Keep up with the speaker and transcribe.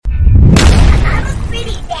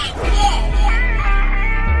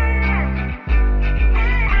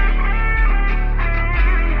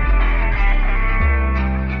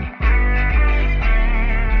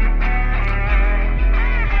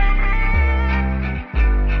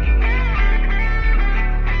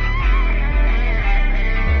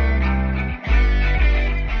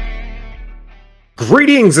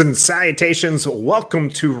Greetings and salutations. Welcome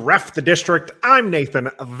to Ref the District. I'm Nathan.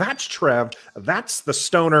 That's Trev. That's the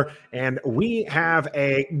Stoner. And we have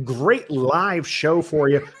a great live show for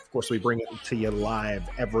you. Of course, we bring it to you live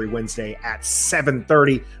every Wednesday at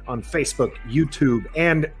 7:30 on Facebook, YouTube,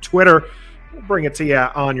 and Twitter. We'll bring it to you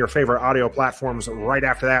on your favorite audio platforms right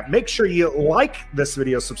after that. Make sure you like this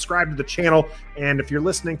video, subscribe to the channel, and if you're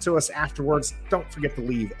listening to us afterwards, don't forget to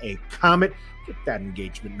leave a comment. Get that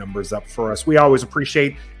engagement numbers up for us. We always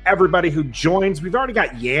appreciate everybody who joins. We've already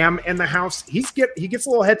got Yam in the house. He gets a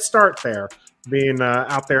little head start there, being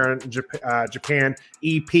out there in Japan.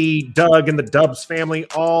 EP, Doug, and the Dubs family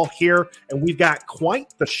all here, and we've got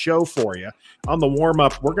quite the show for you. On the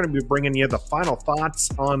warm-up, we're going to be bringing you the final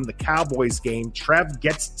thoughts on the Cowboys game. Trev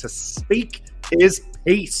gets to speak his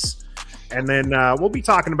piece. And then we'll be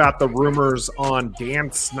talking about the rumors on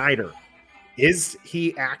Dan Snyder. Is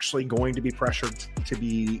he actually going to be pressured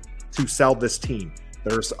to sell this team?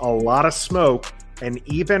 There's a lot of smoke, and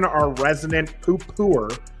even our resident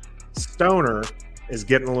poo-pooer, Stoner, is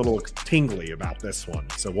getting a little tingly about this one.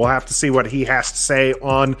 So we'll have to see what he has to say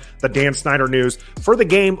on the Dan Snyder news. For the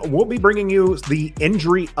game, we'll be bringing you the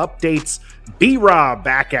injury updates. B-Rob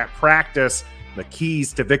back at practice, the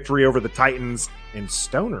keys to victory over the Titans, and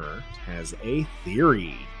Stoner has a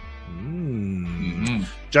theory.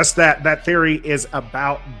 Just that theory is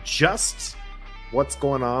about just what's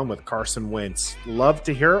going on with Carson Wentz. Love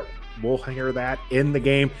to hear it. We'll hear that in the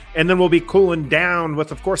game. And then we'll be cooling down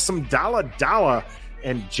with, of course, some Dalla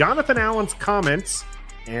and Jonathan Allen's comments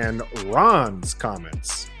and Ron's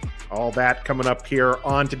comments. All that coming up here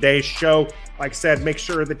on today's show. Like I said, make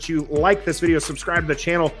sure that you like this video, subscribe to the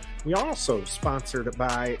channel. We also sponsored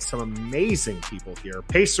by some amazing people here.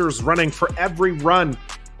 Pacers running for every run.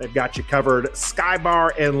 They've got you covered.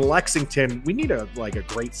 Skybar in Lexington. We need a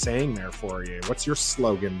great saying there for you. What's your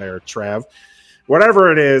slogan there, Trev?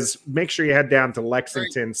 Whatever it is, make sure you head down to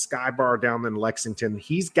Lexington. Skybar down in Lexington.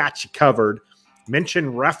 He's got you covered.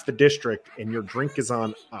 Mention Ref the District, and your drink is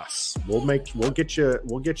on us. We'll get you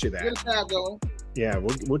that. Yeah,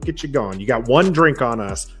 we'll get you going. You got one drink on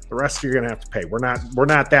us. The rest you're gonna have to pay. We're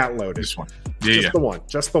not that loaded. This one.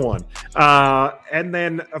 Just the one. And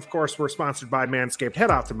then, of course, we're sponsored by Manscaped. Head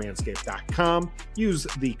out to manscaped.com. Use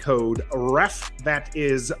the code REF. That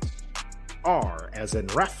is R as in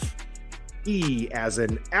ref, E as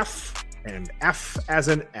in F, and F as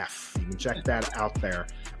in F. You can check that out there.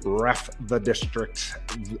 Ref the District.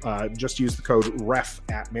 Just use the code REF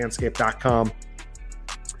at manscaped.com.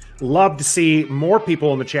 Love to see more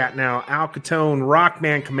people in the chat now. Al Catone,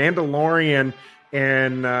 Rockman, Commandalorian,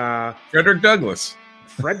 and Frederick Douglass.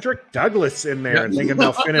 Frederick Douglass in there, and thinking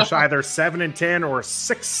they'll finish either 7-10 or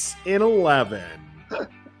 6-11.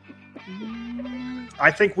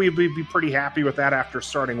 I think we'd be pretty happy with that after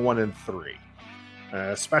starting 1-3,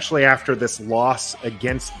 especially after this loss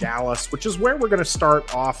against Dallas, which is where we're going to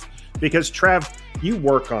start off. Because Trev, you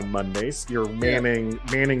work on Mondays. You're manning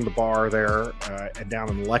the bar there down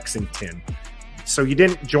in Lexington. So you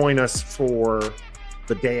didn't join us for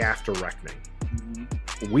the day after reckoning.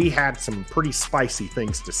 Mm-hmm. We had some pretty spicy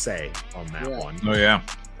things to say on that one. Oh yeah.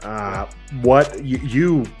 What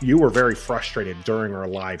you were very frustrated during our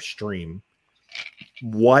live stream.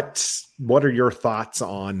 What are your thoughts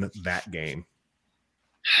on that game?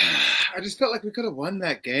 I just felt like we could have won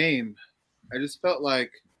that game. I just felt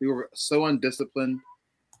like we were so undisciplined,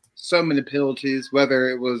 so many penalties, whether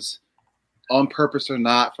it was on purpose or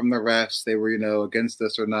not from the refs, they were, against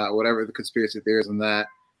us or not, whatever the conspiracy theories on that.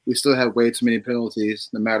 We still had way too many penalties,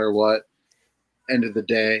 no matter what, end of the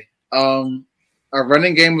day. Our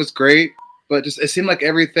running game was great, but just it seemed like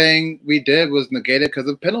everything we did was negated because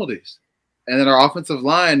of penalties. And then our offensive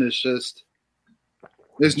line is just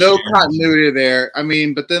there's no continuity there. I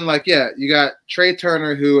mean, but then, you got Trey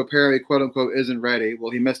Turner, who apparently, quote unquote, isn't ready.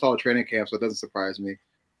 Well, he missed all the training camp, so it doesn't surprise me.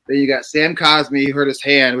 Then you got Sam Cosme, he hurt his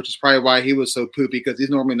hand, which is probably why he was so poopy, because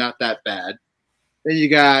he's normally not that bad. Then you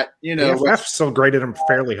got, ref still graded him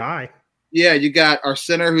fairly high. Yeah, you got our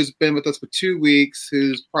center who's been with us for 2 weeks,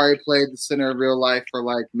 who's probably played the center in real life for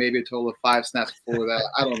maybe a total of 5 snaps before that.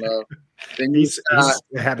 I don't know. Then he's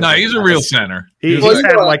a real center. He's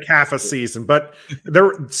had half a season, but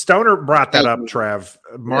Stoner brought that up, Trev.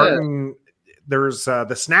 Martin, there's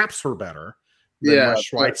the snaps were better than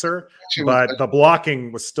Schweitzer, but the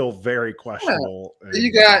blocking was still very questionable. Yeah.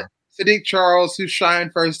 You got Sadiq Charles, who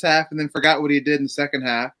shined first half and then forgot what he did in the second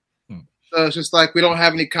half. So it's just we don't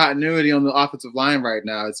have any continuity on the offensive line right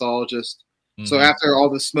now. It's all just so after all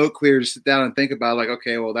the smoke clears, just sit down and think about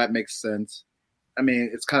okay, well, that makes sense. I mean,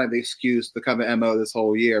 it's kind of the excuse, the kind of MO this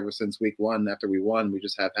whole year ever since week one. After we won, we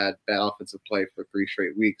just have had bad offensive play for 3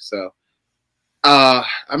 straight weeks. So I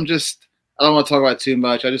don't want to talk about it too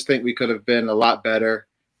much. I just think we could have been a lot better.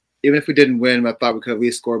 Even if we didn't win, I thought we could at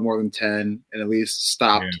least score more than 10 and at least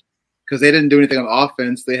stopped. Because they didn't do anything on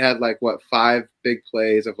offense. They had 5 big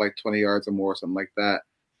plays of 20 yards or more, something like that.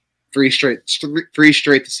 3 straight to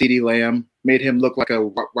CeeDee Lamb. Made him look like a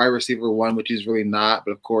wide receiver 1, which he's really not.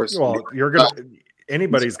 But of course,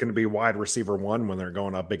 anybody's going to be wide receiver 1 when they're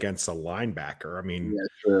going up against a linebacker. I mean, yeah,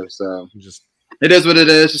 true. So it is what it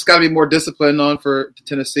is. Just got to be more disciplined for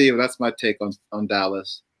Tennessee. But that's my take on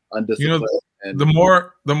Dallas. Undisciplined.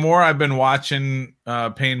 The more I've been watching,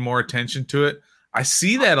 paying more attention to it, I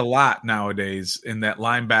see that a lot nowadays. In that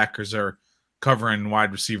linebackers are covering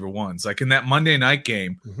wide receiver 1s. Like in that Monday night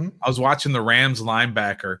game, I was watching the Rams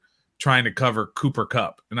linebacker trying to cover Cooper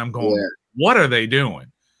Kupp, and I'm going, "What are they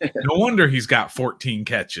doing?" No wonder he's got 14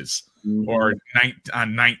 catches or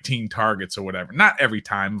 19 targets or whatever. Not every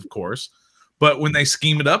time, of course, but when they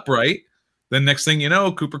scheme it up right, then next thing you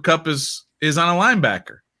know, Cooper Kupp is on a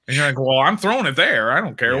linebacker. And you're like, well, I'm throwing it there. I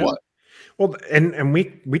don't care what. Well, and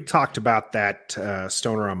we talked about that,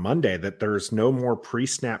 Stoner, on Monday, that there's no more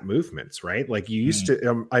pre-snap movements, right? Like you used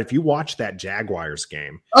to, if you watch that Jaguars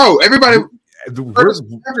game. Oh, everybody.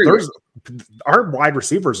 Our wide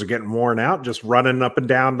receivers are getting worn out, just running up and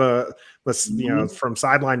down from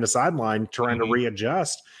sideline to sideline, trying to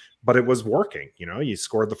readjust. But it was working. You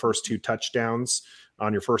scored the first 2 touchdowns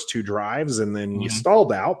on your first 2 drives, and then you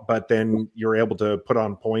stalled out, but then you're able to put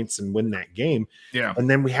on points and win that game. Yeah. And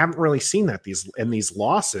then we haven't really seen that these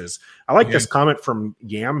losses. I like this comment from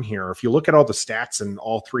Yam here. If you look at all the stats in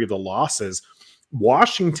all 3 of the losses,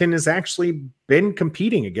 Washington has actually been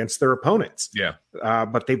competing against their opponents. Yeah.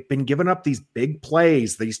 But they've been giving up these big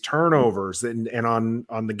plays, these turnovers, and on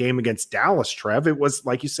the game against Dallas, Trev, it was,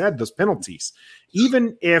 like you said, those penalties.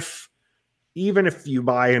 Even if you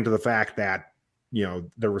buy into the fact that,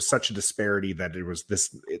 there was such a disparity that it was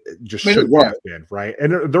this, it just shouldn't have been, right?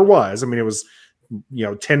 And there was, it was,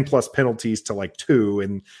 10 plus penalties to 2,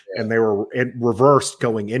 and they were reversed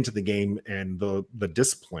going into the game and the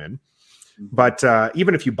discipline. But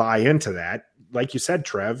even if you buy into that, like you said,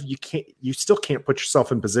 Trev, you still can't put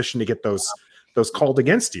yourself in position to get those called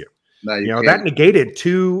against you. No, that negated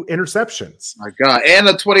 2 interceptions. My God, and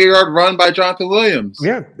a 20-yard run by Jonathan Williams.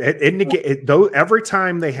 Yeah, it negated though. Every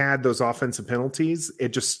time they had those offensive penalties,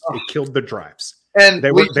 it killed the drives. And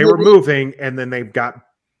they were moving, and then they got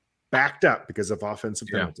backed up because of offensive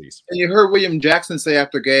penalties. And you heard William Jackson say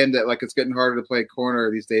after game that it's getting harder to play corner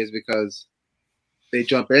these days because they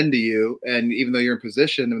jump into you, and even though you're in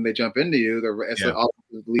position, when they jump into you, it's an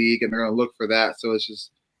offensive league, and they're going to look for that. So it's just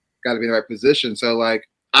got to be in the right position. So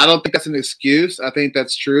I don't think that's an excuse. I think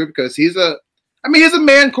that's true because he's a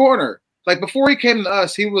man corner. Before he came to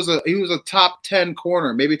us, he was a top 10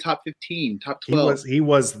 corner, maybe top 15, top 12. He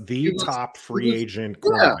was the top free agent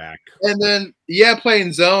cornerback. And then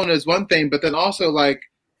playing zone is one thing, but then also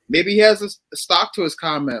maybe he has a stock to his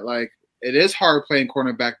comment. It is hard playing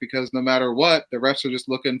cornerback because no matter what, the refs are just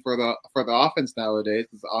looking for the offense nowadays.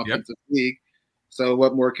 It's an offensive league. So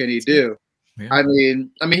what more can he do? Yeah. I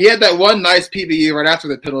mean, he had that one nice PBU right after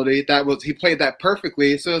the penalty. He played that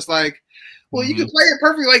perfectly. So it's well, you can play it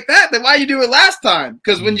perfectly like that. Then why you do it last time?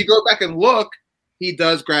 Because when you go back and look, he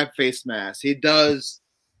does grab face mask. He does,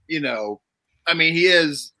 he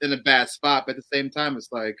is in a bad spot. But at the same time, it's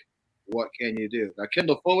what can you do? Now,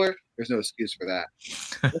 Kendall Fuller, there's no excuse for that.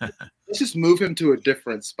 Let's just move him to a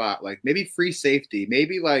different spot. Maybe free safety.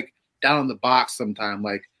 Maybe down in the box sometime.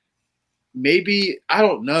 Maybe, I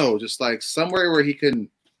don't know, just somewhere where he can.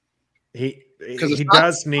 He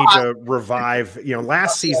does need to revive.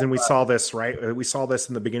 Last season we saw this, right? We saw this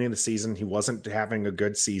in the beginning of the season. He wasn't having a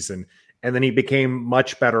good season, and then he became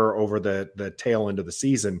much better over the tail end of the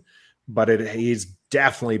season. But he's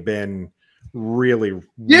definitely been really rough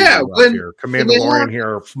here. Mandalorian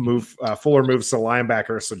here Fuller moves to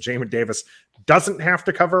linebacker, so Jamin Davis doesn't have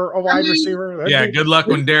to cover a wide receiver. Good luck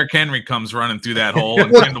when Derrick Henry comes running through that hole.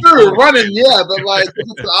 And running, but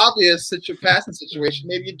it's an obvious passing situation.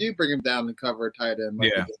 Maybe you do bring him down and cover a tight end.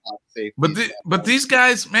 But these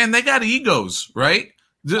guys, man, they got egos, right?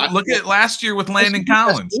 Look at last year with Landon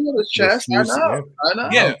Collins. I know.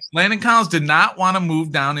 Yeah, Landon Collins did not want to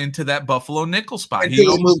move down into that Buffalo nickel spot. He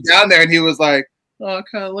moved down there, and he was like, "Oh, I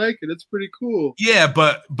kind of like it. It's pretty cool." Yeah,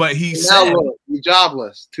 but he said he's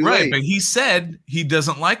jobless. Too late. But he said he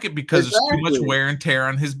doesn't like it because it's too much wear and tear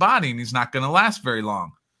on his body, and he's not going to last very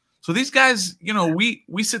long. So these guys, we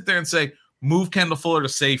sit there and say, move Kendall Fuller to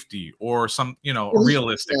safety or some,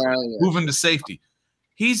 realistic, move him to safety.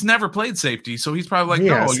 He's never played safety, so he's probably like,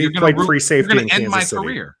 "No, you're going to end my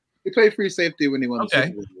career." He played free safety when he won.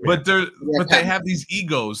 Okay, but they have these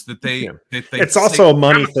egos that they. Yeah. That they It's also a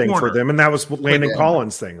money "I'm a thing for corner." them, and that was Landon Yeah.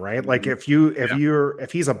 Collins' thing, right? Like if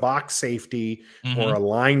he's a box safety Mhm. or a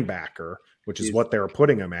linebacker, which is He's- what they're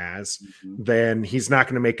putting him as, then he's not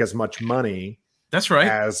going to make as much money That's right.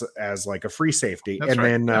 as like a free safety. That's and right.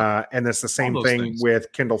 then Yeah. and it's the same those thing things.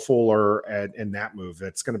 with Kendall Fuller and that move.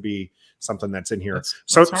 It's going to be something that's in here. That's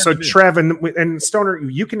So hard so to do. Trev and Stoner,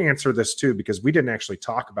 you can answer this too, because we didn't actually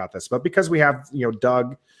talk about this, but because we have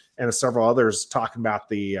Doug and several others talking about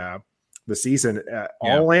the season,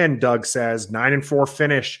 all in, Doug says 9-4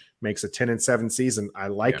 finish makes a 10-7 season. I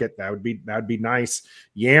like it. That would be nice.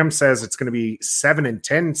 Yam says it's going to be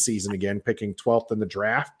 7-10 season again, picking 12th in the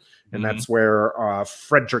draft. And that's where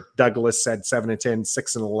Frederick Douglass said 7-10,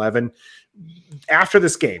 6-11. After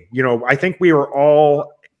this game, I think we were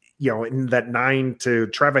all, in that 9 to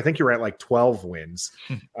Trev. I think you were at like 12 wins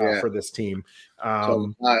for this team.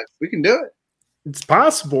 We can do it. It's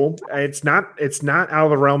possible. It's not out of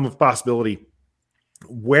the realm of possibility.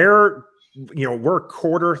 Where, we're a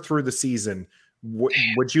quarter through the season.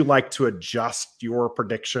 Would you like to adjust your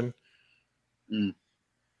prediction?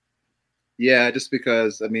 Yeah, just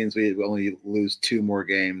because that means we only lose 2 more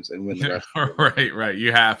games and win the rest. Right.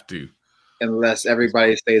 You have to. Unless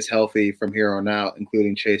everybody stays healthy from here on out,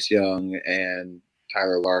 including Chase Young and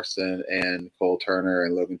Tyler Larson and Cole Turner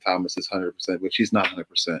and Logan Thomas is 100%, which he's not 100%.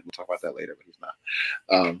 We'll talk about that later, but he's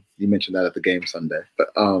not. You mentioned that at the game Sunday. But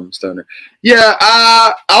Stoner. Yeah,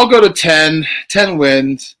 I'll go to 10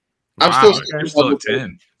 wins. You're still at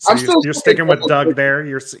 10. So you're sticking with Doug there.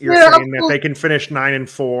 You're saying that they can finish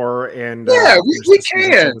 9-4 and we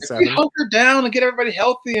can. If we hunker down and get everybody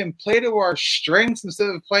healthy and play to our strengths instead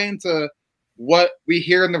of playing to what we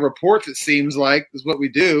hear in the reports, it seems like is what we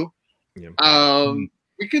do. Yeah.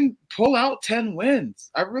 We can pull out 10 wins.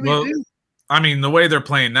 I really do. I mean, the way they're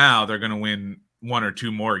playing now, they're going to win 1 or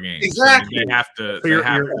 2 more games. Exactly. I mean, they have to. So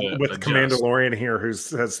you're with Commander Lorian here, who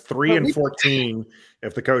has 3-14.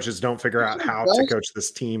 If the coaches don't figure out how to coach this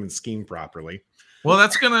team and scheme properly, well,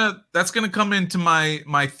 that's gonna come into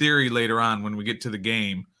my theory later on when we get to the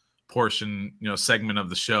game portion, segment of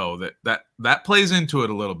the show. That plays into it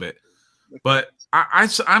a little bit, but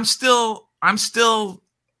I'm still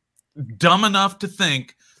dumb enough to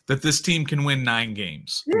think that this team can win 9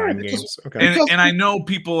 games. Yeah, 9 games. Okay. And I know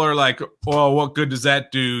people are like, "Well, what good does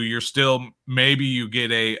that do? You're still Mm-hmm. you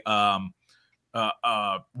get a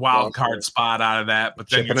wild card spot out of that, but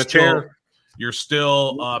then you're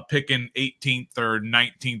still picking 18th or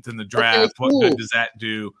 19th in the draft. What good does that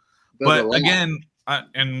do?" But again,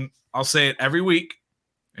 and I'll say it every week,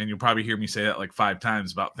 and you'll probably hear me say that like 5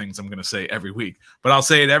 times about things I'm going to say every week, but I'll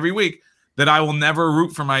say it every week that I will never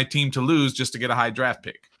root for my team to lose just to get a high draft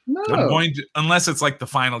pick. No. I'm going to, unless it's like the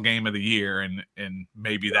final game of the year and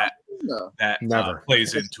maybe that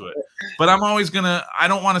plays into it. But I'm always I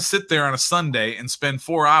don't want to sit there on a Sunday and spend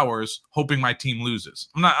 4 hours hoping my team loses.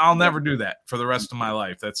 I'll never do that for the rest of my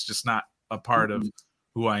life. That's just not a part of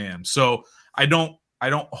who I am. So I don't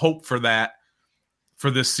hope for that for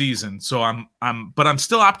this season. So but I'm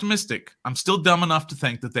still optimistic. I'm still dumb enough to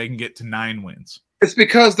think that they can get to 9 wins. It's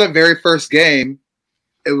because the very first game,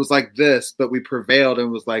 it was like this, but we prevailed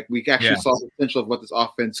and was like, we actually saw the potential of what this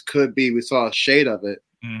offense could be. We saw a shade of it.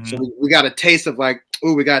 Mm-hmm. So we got a taste of like,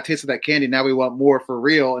 we got a taste of that candy. Now we want more for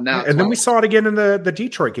real. And now, and then we saw it again in the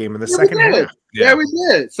Detroit game in the second half. Yeah, we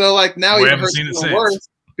did. So like now we haven't seen it since. Worse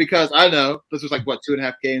because I know this was like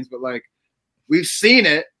 2.5 games, but like we've seen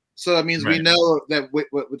it. So that means we know that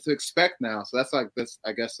what to expect now. So that's like this.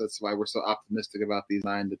 I guess that's why we're so optimistic about these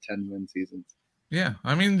 9 to 10 win seasons. Yeah,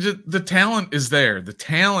 I mean, the talent is there. The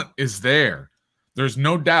talent is there. There's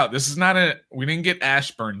no doubt. This is not we didn't get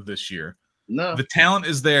Ashburn this year. No, the talent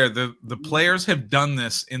is there. The players have done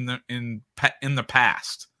this in the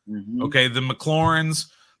past. Mm-hmm. Okay, the McLaurins,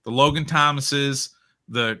 the Logan Thomases,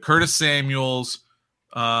 the Curtis Samuels.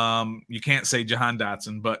 You can't say Jahan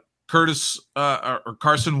Dotson, but Curtis or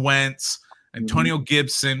Carson Wentz, Antonio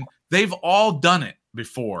Gibson. They've all done it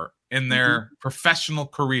before in their professional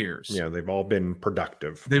careers. Yeah, they've all been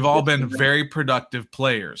productive. They've all been very productive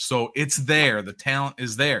players. So it's there. The talent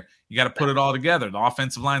is there. You got to put it all together. The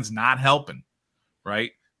offensive line's not helping,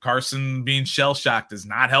 right? Carson being shell-shocked is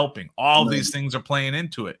not helping. All these things are playing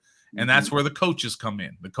into it. And that's where the coaches come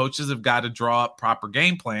in. The coaches have got to draw up proper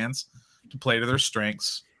game plans to play to their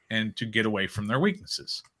strengths and to get away from their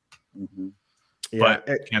weaknesses. Mm-hmm. Yeah, but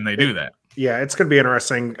can they do that? Yeah, it's going to be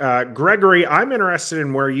interesting. Gregory, I'm interested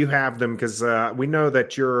in where you have them because we know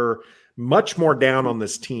that you're much more down on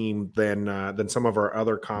this team than some of our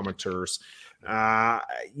other commenters. I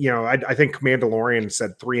think Mandalorian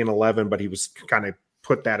said 3-11, but he was kind of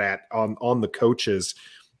put that on the coaches.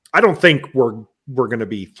 I don't think we're going to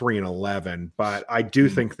be 3-11, but I do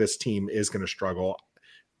think this team is going to struggle.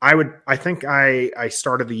 I think I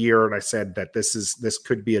started the year and I said that this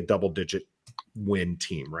could be a double-digit win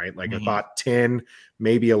team, right? Like I thought 10,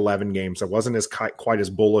 maybe 11 games. I wasn't as quite as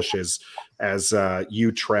bullish as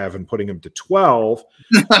you, Trev, and putting them to 12.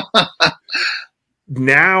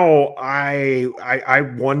 Now I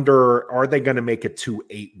wonder, are they going to make it to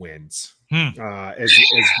 8 wins? Is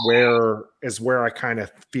where I kind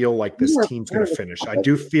of feel like this team's going to finish. I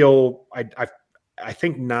do feel I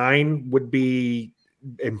think 9 would be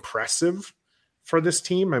impressive for this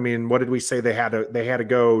team. I mean, what did we say they had to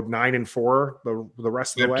go 9-4 the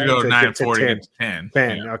rest of the way? To go 9-4 to 10.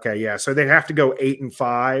 10. Yeah. Okay, yeah. So they'd have to go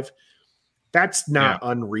 8-5. That's not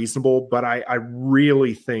unreasonable, but I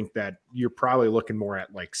really think that you're probably looking more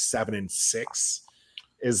at like 7-6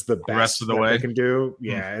 is the best of the way they can do.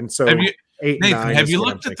 Yeah, and so Nathan, 8-9. have you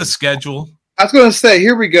looked at the schedule? I was going to say,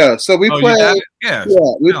 here we go. So we play.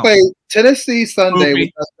 We play Tennessee Sunday,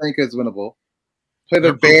 which I think is winnable. Play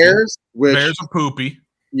the Bears, which Bears are poopy.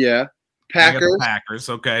 Yeah, Packers.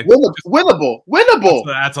 Okay, winnable.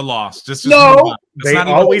 That's a loss. They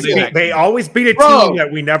always beat a team that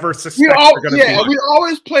we never suspect are going to beat. We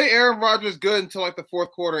always play Aaron Rodgers good until like the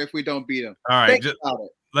fourth quarter if we don't beat him. All right,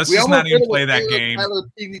 let's just not even play that game. Tyler,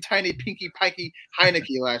 tiny, pinky, pikey,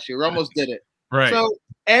 Heineke last year. We almost did it. Right. So,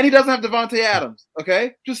 and he doesn't have Devontae Adams.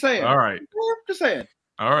 Okay, just saying. All right. Just saying.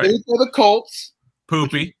 All right. Then we play the Colts.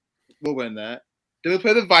 Poopy. We'll win that. Then we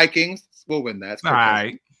play the Vikings. We'll win that. All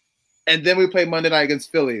right. And then we play Monday night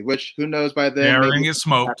against Philly, which who knows by then. Yeah, we're going to get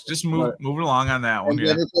smoked. Just move along on that one. And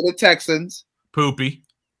then we play the Texans. Poopy.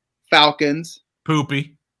 Falcons.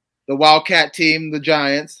 Poopy. The Wildcat team, the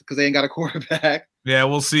Giants, because they ain't got a quarterback. Yeah,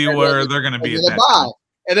 we'll see where they're going to be at that time.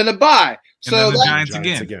 And then a bye. So and then the Giants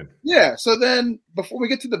again. Yeah, so then before we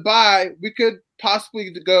get to the bye, we could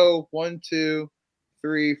possibly go 1, 2,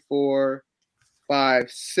 3, 4,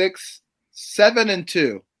 5, 6,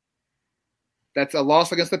 7-2. That's a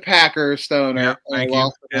loss against the Packers, Stoner. Yeah,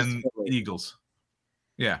 and Eagles.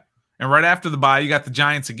 Yeah. And right after the bye, you got the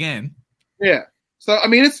Giants again. Yeah. So, I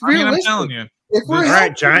mean, it's realistic. I'm telling you. All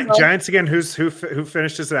right, Giants again. Who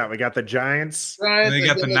finishes it out? We got the Giants. And they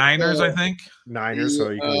got the Niners, I think. Niners,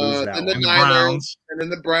 so you can lose that and one. The Browns. And then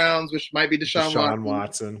the Browns, which might be Deshaun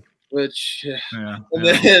Watson. Which, and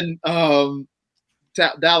then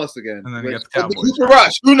Dallas again. And then you got the Cowboys. Cooper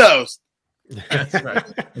Rush. Who knows? That's right.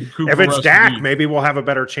 If it's Dak, maybe we'll have a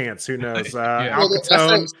better chance. Who knows?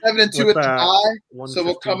 Alcatone 7-2 at the bye. So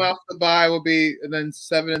we'll come off the bye. We'll be and then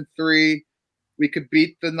 7-3. We could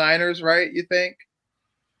beat the Niners, right? You think?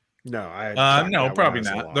 No, no, probably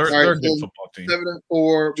not. They're a good football team.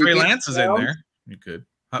 7-4. Trey Lance is in there. You could.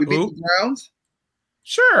 We beat the Browns.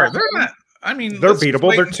 Sure, they're not. I mean, they're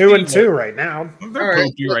beatable. They're 2-2 right now. They're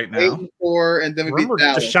poopy right now. 8-4, and then we beat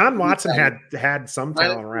Dallas. Deshaun Watson had some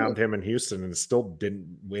talent around him in Houston, and still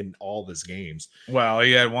didn't win all his games. Well,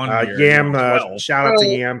 he had one. Yam, shout out to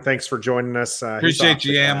Yam. Thanks for joining us. Appreciate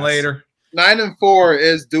you, Yam. Later. 9-4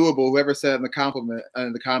 is doable. Whoever said in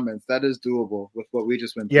the comments, that is doable with what we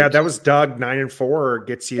just went through. Yeah, that was Doug. 9-4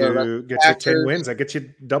 gets you 10 wins. That gets you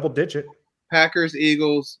double digit. Packers,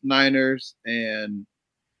 Eagles, Niners, and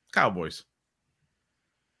Cowboys.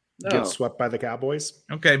 No. Get swept by the Cowboys.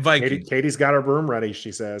 Okay, Vikings. Katie's got her room ready.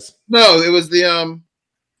 She says. No, it was the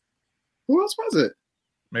Who else was it?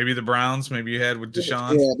 Maybe the Browns. Maybe you had with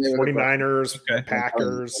Deshaun. Yeah, 49ers,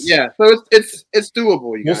 Packers. Yeah, so it's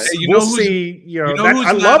doable. You guys. We'll see.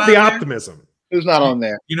 I love the optimism. Who's not on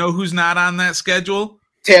there? You know who's not on that schedule?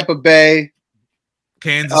 Tampa Bay,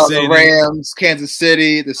 Kansas City, the Rams, Kansas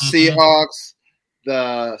City, the Seahawks,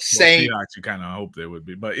 the Saints. Seahawks, you kind of hope they would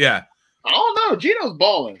be, but yeah. I don't know. Gino's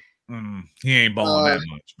balling. He ain't balling that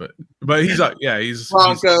much, but he's he's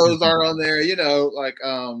Broncos are on there.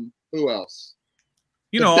 Who else?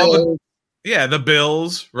 The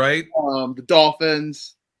Bills, right? The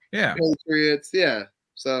Dolphins, Patriots,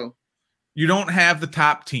 So you don't have the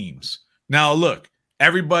top teams now. Look,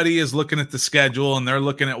 everybody is looking at the schedule and they're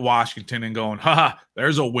looking at Washington and going, "Ha,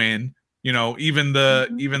 there's a win." Even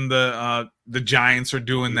the Giants are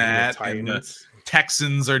doing that, and the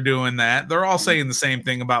Texans are doing that. They're all saying the same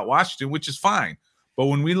thing about Washington, which is fine. But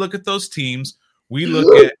when we look at those teams, we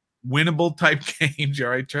look at winnable type games. You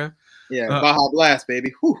all right, Trev? Yeah, Baja Blast,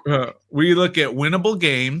 baby. We look at winnable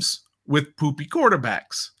games with poopy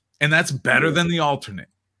quarterbacks, and that's better than the alternate.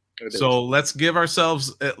 So let's give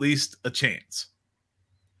ourselves at least a chance.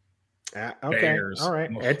 Okay, Bears. All right.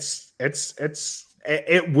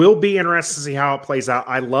 It will be interesting to see how it plays out.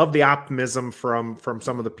 I love the optimism from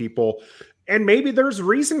some of the people And maybe there's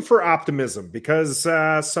reason for optimism because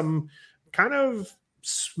some kind of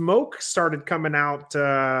smoke started coming out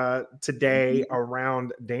today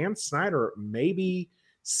around Dan Snyder maybe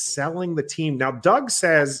selling the team. Now, Doug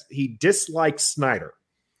says he dislikes Snyder,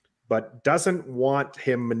 but doesn't want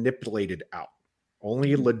him manipulated out.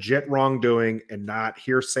 Only legit wrongdoing and not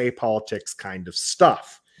hearsay politics kind of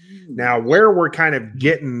stuff. Now, where we're kind of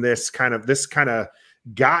getting this kind of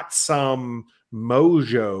got some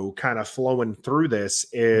mojo kind of flowing through this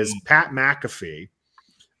is Pat McAfee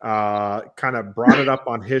kind of brought it up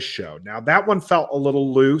on his show. Now, that one felt a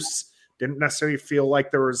little loose. Didn't necessarily feel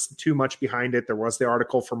like there was too much behind it. There was the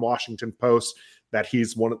article from Washington Post that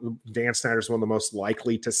Dan Snyder's one of the most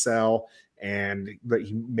likely to sell, and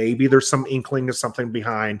that maybe there's some inkling of something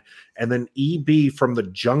behind. And then EB from the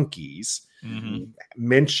Junkies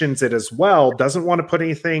mentions it as well. Doesn't want to put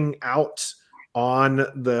anything out on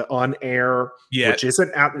air yet, which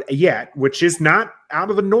isn't out yet, which is not out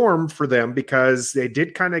of the norm for them because they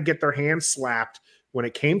did kind of get their hands slapped when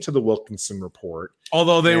it came to the Wilkinson report.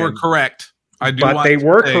 Although they were correct. They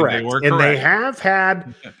were correct. And they have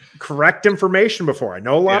had correct information before. I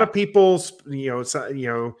know a lot of people,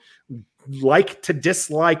 like to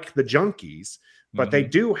dislike the Junkies, but they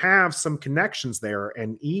do have some connections there.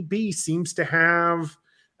 And EB seems to have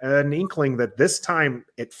an inkling that this time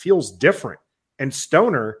it feels different. And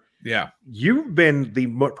Stoner, you've been the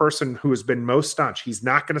person who has been most staunch. He's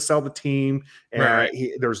not going to sell the team.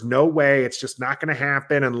 There's no way. It's just not going to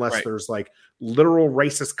happen unless there's like literal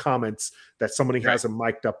racist comments that somebody has him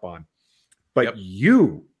mic'd up on. But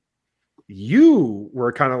you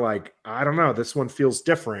were kind of like, I don't know, this one feels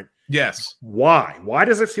different. Yes. Why? Why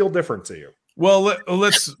does it feel different to you? Well,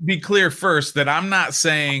 let's be clear first that I'm not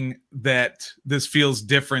saying that this feels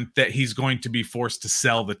different, that he's going to be forced to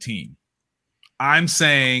sell the team. I'm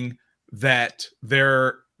saying that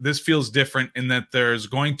this feels different in that there's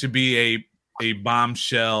going to be a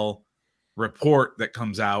bombshell report that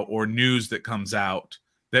comes out or news that comes out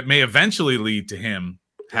that may eventually lead to him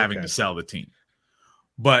having to sell the team.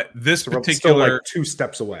 But this particular still like 2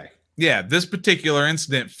 steps away. Yeah, this particular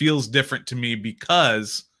incident feels different to me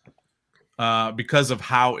because of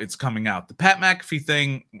how it's coming out. The Pat McAfee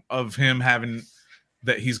thing of him having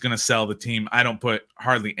that he's going to sell the team, I don't put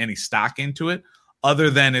hardly any stock into it, other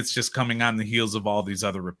than it's just coming on the heels of all these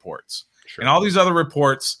other reports. Sure. And all these other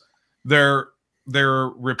reports, they're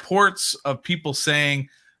reports of people saying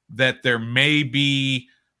that there may be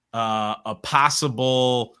a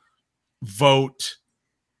possible vote,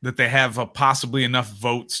 that they have possibly enough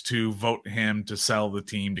votes to vote him to sell the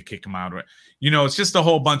team, to kick him out of it. It's just a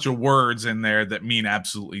whole bunch of words in there that mean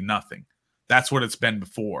absolutely nothing. That's what it's been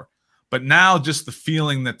before. But now just the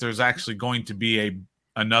feeling that there's actually going to be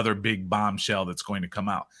another big bombshell that's going to come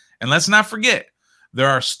out. And let's not forget, there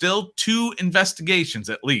are still 2 investigations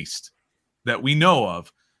at least that we know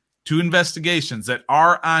of, 2 investigations that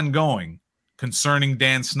are ongoing concerning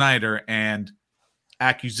Dan Snyder and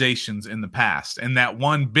accusations in the past. And that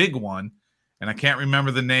one big one, and I can't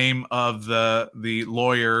remember the name of the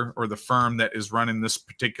lawyer or the firm that is running this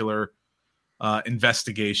particular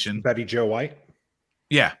investigation. Betty Jo White?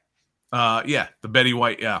 Yeah. The Betty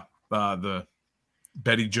White, the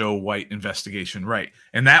Betty Jo White investigation, right.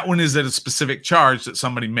 And that one is at a specific charge that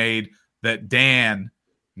somebody made that Dan,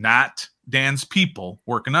 not Dan's people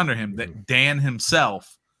working under him, that Dan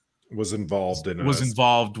himself was involved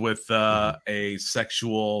with a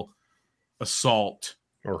sexual assault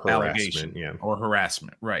or harassment, or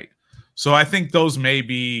harassment, right. So I think those may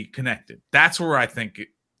be connected. That's where I think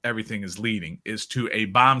everything is leading, is to a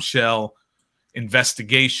bombshell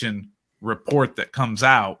investigation report that comes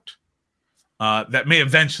out that may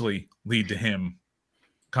eventually lead to him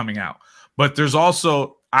coming out. But there's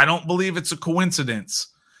also, I don't believe it's a coincidence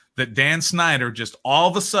that Dan Snyder just all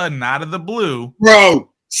of a sudden out of the blue,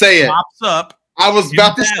 say it, pops up. I was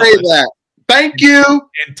about to say that. Thank you.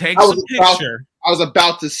 And takes a picture. I was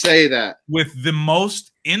about to say that. With the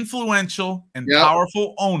most influential and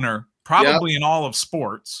powerful owner, probably in all of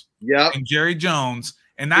sports, and Jerry Jones.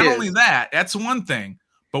 And not only that, that's one thing,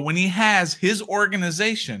 but when he has his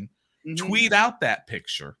organization tweet out that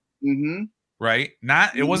picture, right?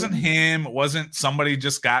 It wasn't him. It wasn't somebody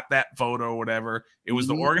just got that photo or whatever. It was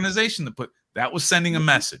the organization that was sending a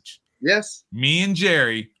message. Yes. Me and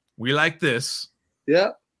Jerry, we like this.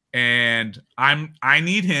 Yeah. And I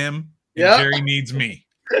need him and Jerry needs me.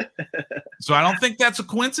 So I don't think that's a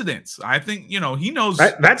coincidence. I think, he knows.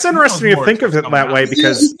 That's interesting to think of it that way,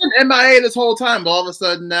 because he's been MIA this whole time, but all of a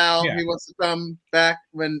sudden now he wants to come back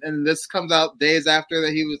and this comes out days after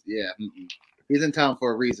that he was. He's in town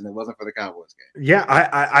for a reason. It wasn't for the Cowboys game. Yeah,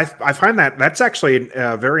 I find that's actually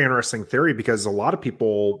a very interesting theory because a lot of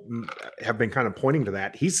people have been kind of pointing to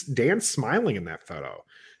that. Dan's smiling in that photo.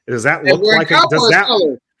 Does that look like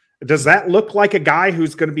does that look like a guy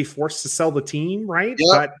who's going to be forced to sell the team, right? Yep.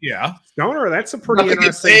 But yeah, Stoner, that's a pretty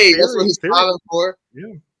interesting theory. That's what he's smiling for.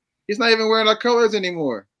 Yeah. He's not even wearing our colors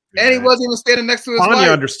anymore. Yeah. And he wasn't even standing next to his wife.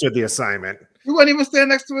 Understood the assignment. He wasn't even standing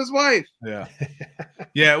next to his wife. Yeah.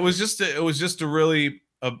 Yeah, it was just a really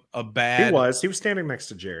a bad. He was standing next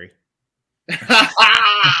to Jerry. I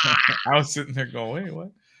was sitting there going, wait,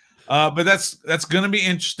 what? But that's going to be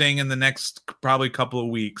interesting in the next probably couple of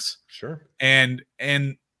weeks. Sure. And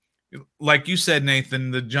like you said,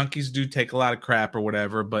 Nathan, the junkies do take a lot of crap or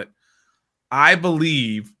whatever, but I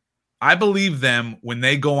believe them when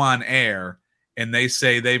they go on air and they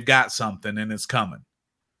say they've got something and it's coming.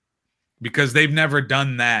 Because they've never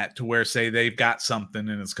done that to where say they've got something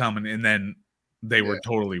and it's coming and then they were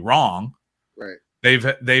totally wrong. Right.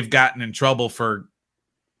 They've gotten in trouble for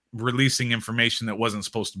releasing information that wasn't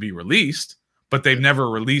supposed to be released, but they've never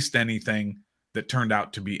released anything that turned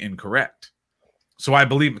out to be incorrect. So I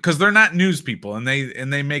believe because they're not news people and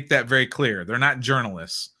they make that very clear. They're not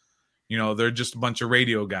journalists. You know, they're just a bunch of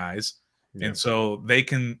radio guys. Yeah. And so they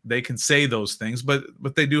can say those things, but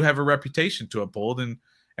they do have a reputation to uphold and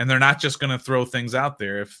they're not just going to throw things out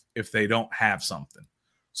there if they don't have something.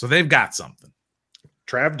 So they've got something.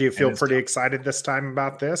 Trav, do you feel pretty excited this time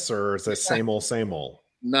about this, or is this same old, same old?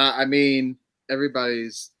 Nah, I mean,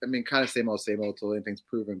 everybody's, kind of same old till anything's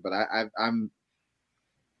proven, but I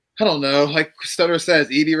don't know. Like Stutter says,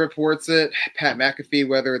 Edie reports it. Pat McAfee,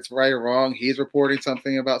 whether it's right or wrong, he's reporting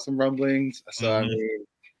something about some rumblings. So, I mean,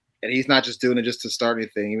 and he's not just doing it just to start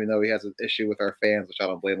anything, even though he has an issue with our fans, which I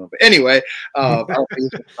don't blame him. But anyway, I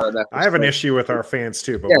have an issue with our fans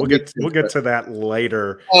too, but we'll get to that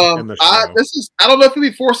later in the show. I don't know if he'll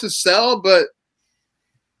be forced to sell, but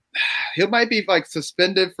he might be like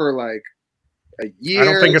suspended for like a year. I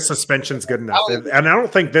don't think a suspension's good enough, and I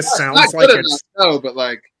don't think this sounds like it's no, but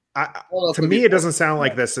like. To me, it doesn't sound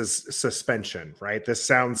like this is suspension, right? This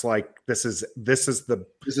sounds like this is the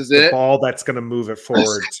ball that's going to move it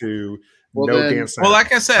forward to Dan Snyder. Well,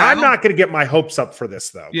 like I said, I'm not going to get my hopes up for this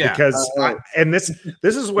though, because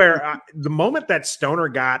this is where the moment that Stoner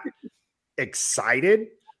got excited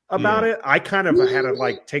about it, I kind of had to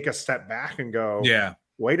like take a step back and go,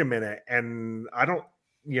 wait a minute, and I don't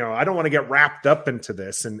want to get wrapped up into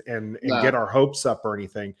this and get our hopes up or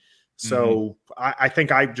anything. So I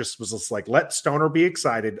think I just was just like, let Stoner be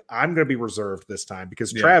excited. I'm going to be reserved this time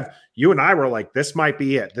because Trev, you and I were like, this might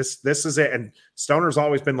be it. This is it. And Stoner's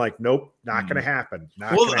always been like, nope, not going to happen.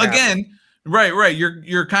 Right.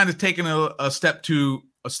 You're kind of taking a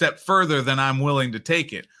step further than I'm willing to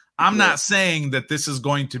take it. I'm not saying that this is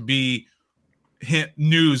going to be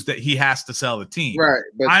news that he has to sell the team. Right.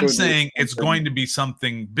 But I'm saying it's going to be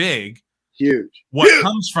something big. Huge. What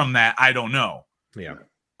comes from that, I don't know. Yeah.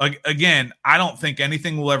 Again, I don't think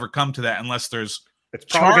anything will ever come to that unless there's it's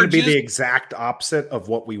probably going to be the exact opposite of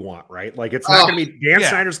what we want, right? Like it's not going to be Dan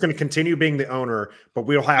Snyder's going to continue being the owner, but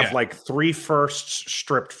we'll have like 3 firsts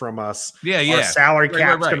stripped from us. Our salary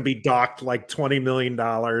cap's going to be docked like $20 million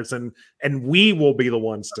and we will be the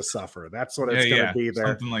ones to suffer. That's what it's going to be there.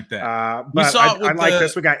 Something like that. But I like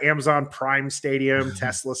this. We got Amazon Prime Stadium,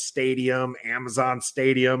 Tesla Stadium, Amazon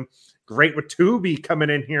Stadium. Great with Tubi coming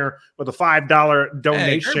in here with a $5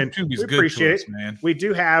 donation. We appreciate it, man. We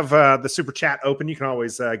do have the super chat open. You can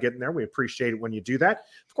always get in there. We appreciate it when you do that.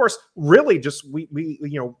 Of course, really, just we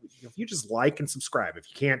if you just like and subscribe. If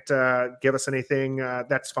you can't give us anything,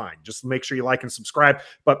 that's fine. Just make sure you like and subscribe.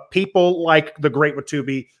 But people like the Great with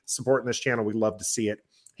Tubi supporting this channel. We love to see it.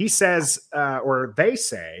 He says, or they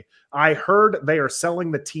say, I heard they are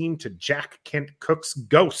selling the team to Jack Kent Cook's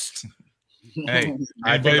Ghost. Hey,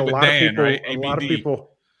 I think a lot of people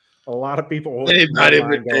will go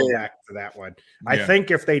back to that one. I think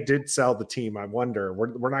if they did sell the team, I wonder,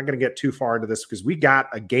 we're not going to get too far into this because we got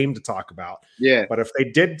a game to talk about. Yeah. But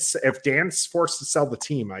if Dan's forced to sell the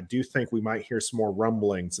team, I do think we might hear some more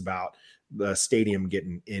rumblings about the stadium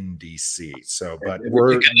getting in DC. So, but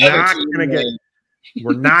we're not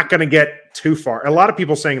going to get too far. A lot of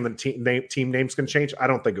people saying the team name's going to change. I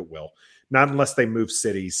don't think it will. Not unless they move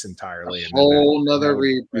cities entirely. A whole nother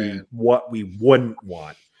rebrand. What we wouldn't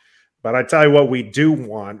want. But I tell you what we do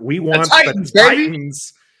want. We want the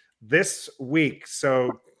Titans this week.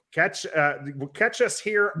 So catch us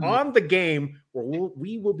here on the game where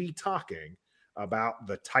we will be talking about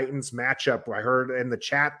the Titans matchup. I heard in the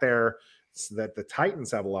chat there that the Titans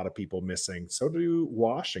have a lot of people missing. So do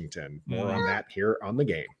Washington. More on that here on the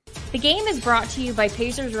game. The game is brought to you by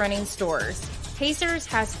Pacers Running Stores. Pacers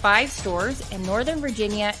has 5 stores in Northern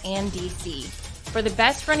Virginia and DC. For the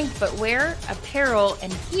best running footwear, apparel,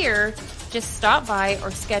 and gear, just stop by or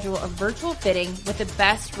schedule a virtual fitting with the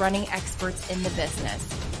best running experts in the business.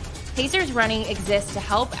 Pacers Running exists to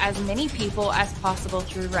help as many people as possible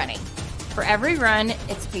through running. For every run,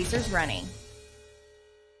 it's Pacers Running.